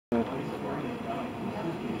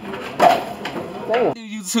saying.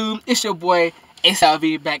 YouTube, it's your boy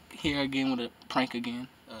ASLV back here again with a prank again.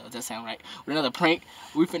 Does that sound right? With another prank.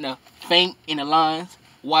 We finna faint in the lines.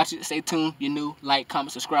 Watch it, stay tuned. You're new, like,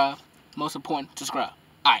 comment, subscribe. Most important, subscribe.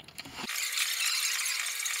 Alright.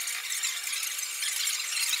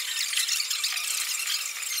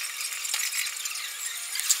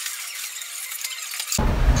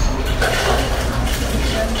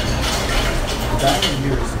 That one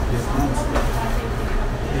here is different.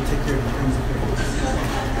 They take care of the things that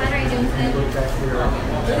How are you doing today? look back here.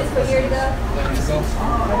 Is this for here to go?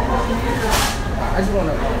 I just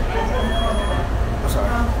wanna. I'm sorry.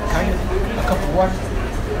 Can I get a cup of water?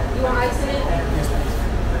 You want ice in it? Yes, please.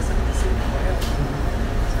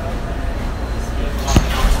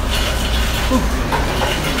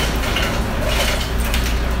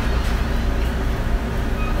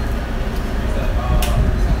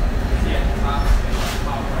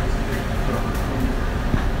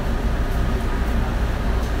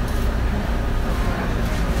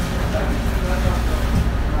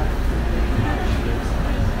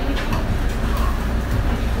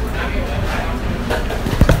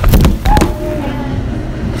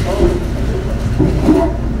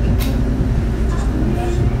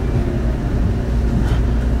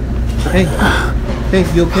 Hey, hey,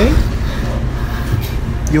 you okay?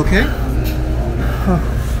 You okay?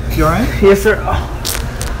 You alright? Yes, sir.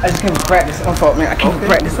 I just came to practice. My fault, man. I came to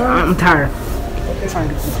practice. I'm tired. Okay. Trying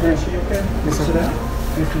to get some experience. You okay? Yes, sir. Sit down.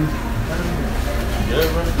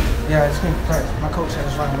 Yeah, I just came to practice. My coach had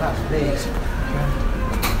us running laps for days.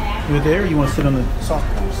 You there? Or you want to sit on the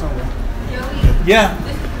Softball somewhere. Yeah.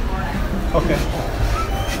 Okay.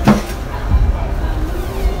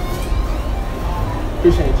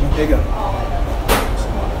 Appreciate you. There you go.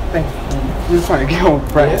 Thank you. We're just trying to get on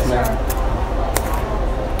practice, man.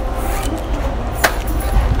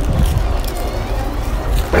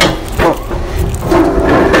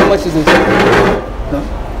 How much is this? No.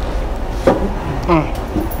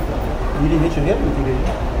 You didn't hit your head with it, did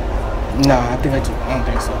you? Nah, I think I do. I don't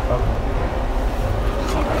think so.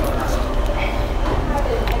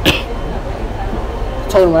 I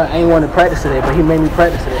told him I ain't want to practice today, but he made me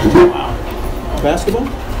practice today. Wow. Basketball?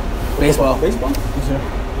 Baseball. Baseball? Yes, sir.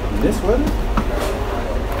 This weather?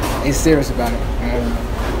 He's serious about it.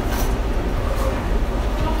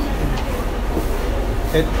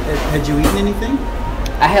 Had you eaten anything?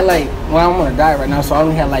 I had like, well, I'm on a diet right now, so I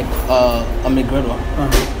only had like a McGriddle.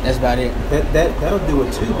 That's about it. That'll do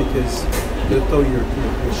it too, because it'll throw your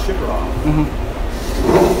sugar off.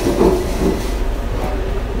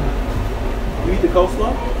 You eat the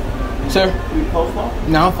coleslaw? Sir? You eat coleslaw?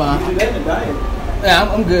 No, I'm fine. You do that in a diet.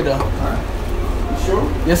 Yeah, I'm good though. Alright. You sure?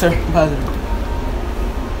 Yes, sir. I'm positive.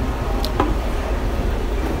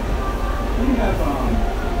 We have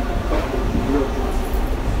grilled joints.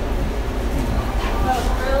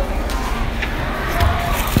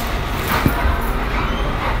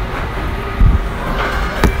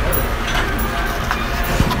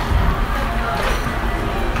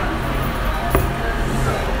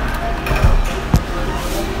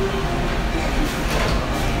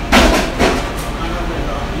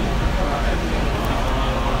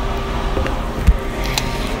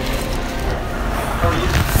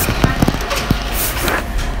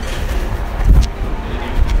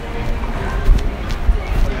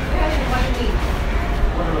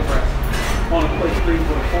 On a plate 3 with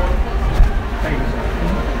a fork. Thank you, sir.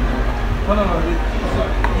 No.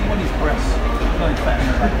 You want these breasts. You want these fat in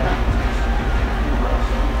there like that.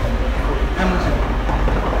 How much is it?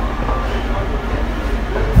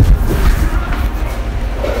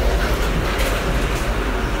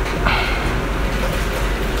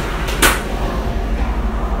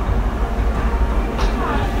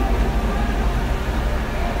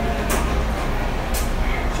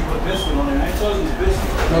 She put biscuit on there. I ain't told you it's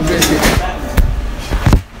biscuit. No biscuit.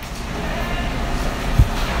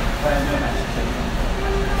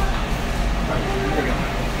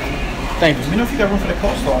 Thank you. Let me know if you got room for the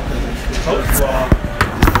coleslaw, because the coleslaw,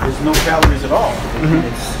 there's no calories at all.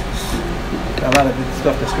 It's got a lot of good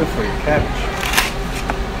stuff that's good for you. Cabbage.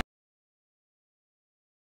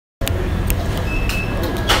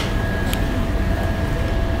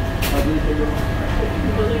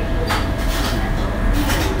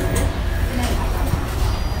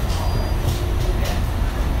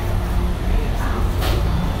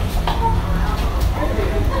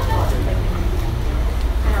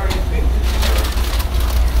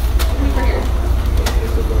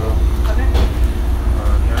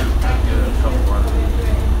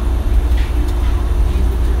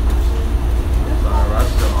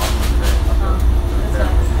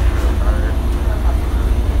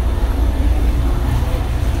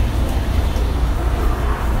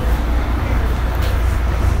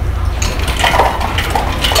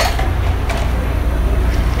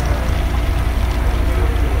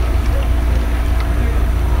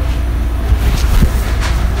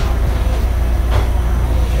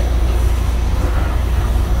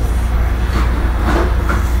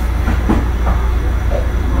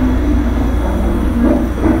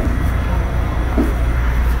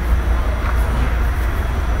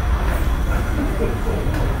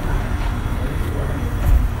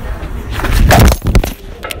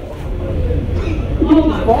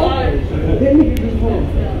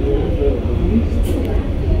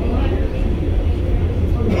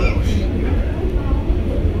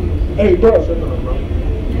 Hey, bro.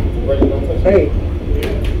 Hey.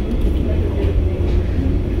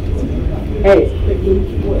 Hey.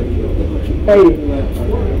 Hey.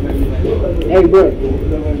 Hey, bro.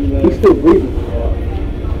 He's still breathing.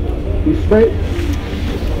 You straight?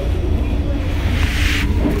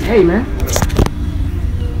 Hey, man.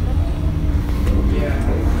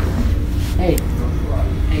 Hey.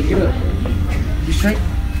 Hey, get up. You straight?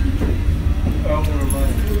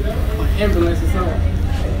 Ambulance is on.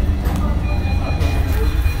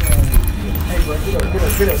 Hey, bro, get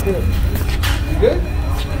up. You good?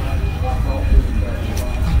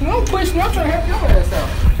 Don't push me. I'm trying to help your ass out.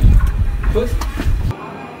 Push.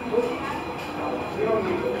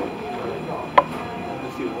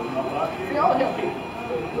 See, I'll help you.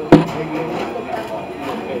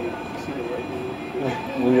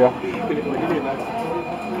 Yeah.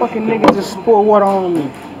 Fucking niggas just pour water on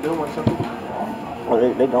me. Oh,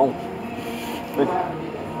 they don't.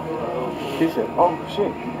 She said, oh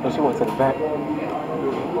shit. No, she went to the back.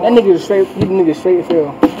 That nigga is straight. He nigga straight as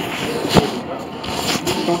hell.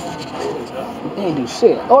 He ain't do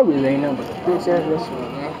shit. Oh, really ain't nothing but a bitch ass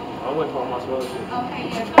restaurant, man. I went for my swell shit. Okay,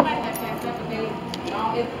 yeah, somebody has to have something.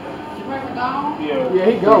 Is the person gone? Yeah,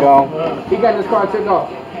 he gone. He got his car took off.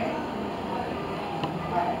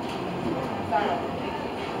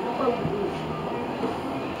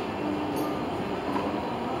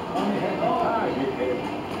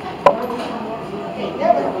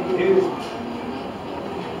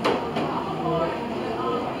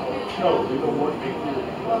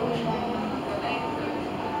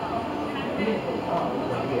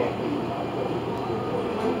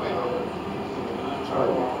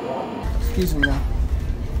 Excuse me now.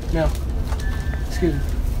 No. Excuse me.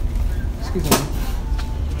 Excuse me.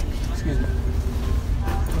 Excuse me.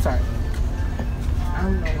 I'm sorry. I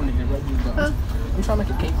don't know when to interrupt you, but I'm trying to make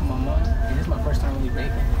a cake for my mom, and this is my first time really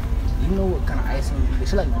baking. You know what kind of icing we do?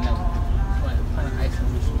 She like vanilla. What kind of icing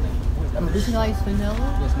we should make? I mean, this She likes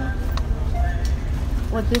vanilla? Yes, ma'am.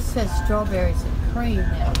 Well, this says strawberries and cream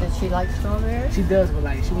now. Does she like strawberries? She does, but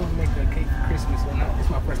like she wants to make a cake for Christmas, and it's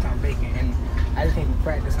my first time baking, and I just came from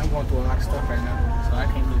practice. I'm going through a lot of stuff right now, so I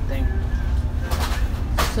can't really think.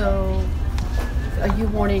 So, are you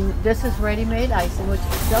wanting, this is ready-made icing, which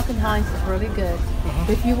Duck and Heinz is really good.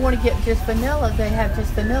 If you want to get just vanilla, they have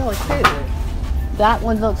just vanilla too. That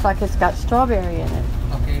one looks like it's got strawberry in it.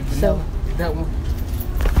 Okay, vanilla. That one.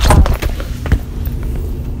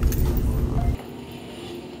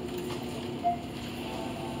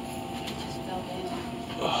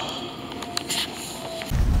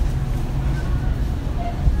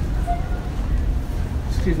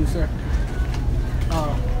 Excuse me, sir.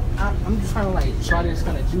 I'm just trying to like try this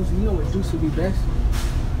kind of juice. You know what juice would be best?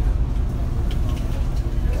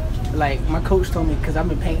 Like my coach told me, cause I've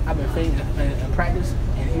been fainting in practice,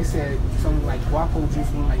 and he said something like guapo juice,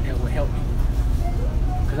 something like that would help me.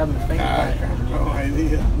 Cause I've been fainting. I have no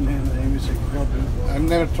idea. Man, let me check it out. I've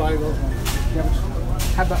never tried those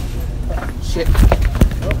ones. How about shit?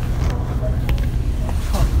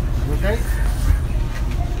 You okay?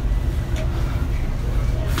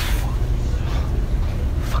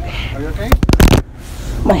 Are you okay?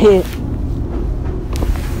 My head.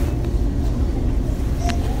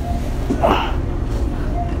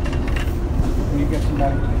 Can you get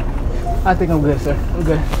somebody? I think I'm good, sir. I'm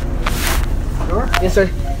good. Sure? Yes, sir.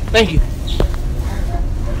 Thank you.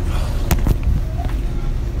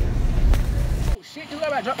 Oh shit, dude, I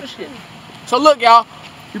about to drop this shit. So look, y'all,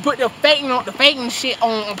 we put the faking shit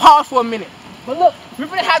on pause for a minute. But look, we're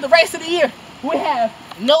gonna have the race of the year. We have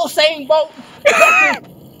no Usain Bolt.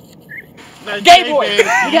 Gay boy. We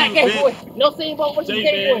got gay boy. No Usain Bolt versus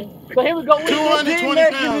gay boy. So here we go.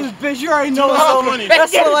 220 pounds. Bitch, you already know it's over.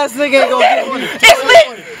 That's the last thing ain't gonna get me. It's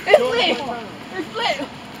lit. It's lit. It's lit.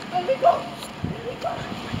 Let me go. Let me go.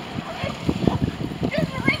 This is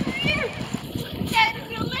the race of the year. Yeah, this is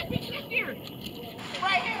the Olympics this year.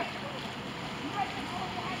 Right here.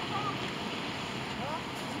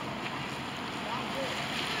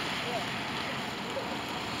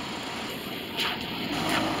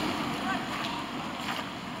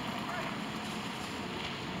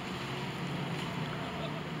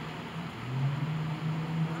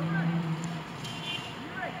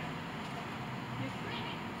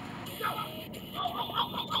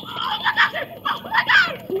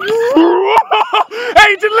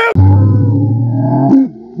 Hey, deliver!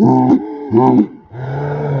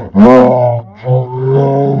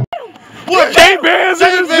 What? J-Bands in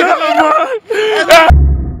this bro!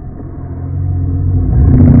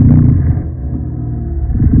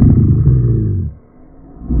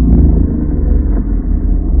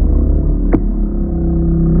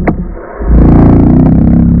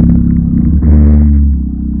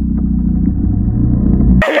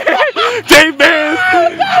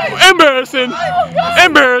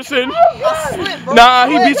 Nah,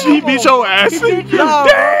 he beat your ass.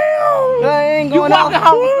 Damn! I ain't going out.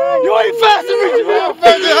 You ain't fast as me,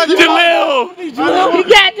 Jaleel.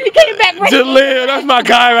 He came back right. Jaleel, that's my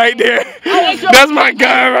guy right there. That's my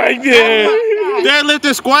guy right there.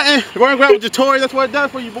 Deadlifting, squatting, running grab with your Tory. That's what it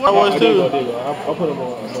does for you, boy. I was too. I'll put him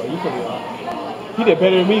on, bro. You can be on. He did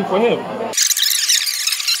better than me for him.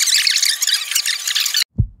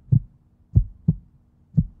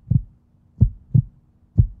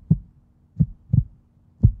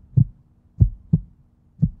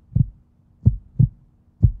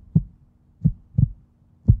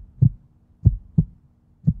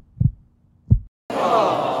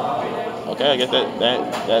 Okay, I guess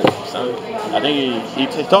that sounds. I think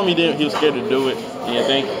he told me he was scared to do it. He didn't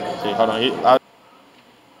think. See, hold on.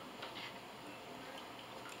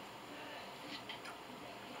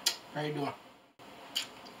 How you doing?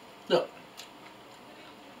 Look,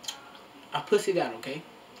 I pussied out, okay?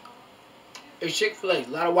 It's Chick-fil-A. A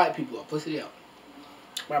lot of white people are pussied out.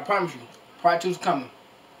 But I promise you, part 2's coming.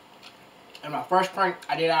 And my first prank,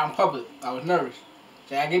 I did out in public. I was nervous.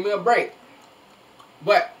 So I give me a break.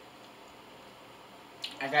 But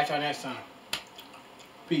I got y'all next time.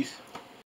 Peace.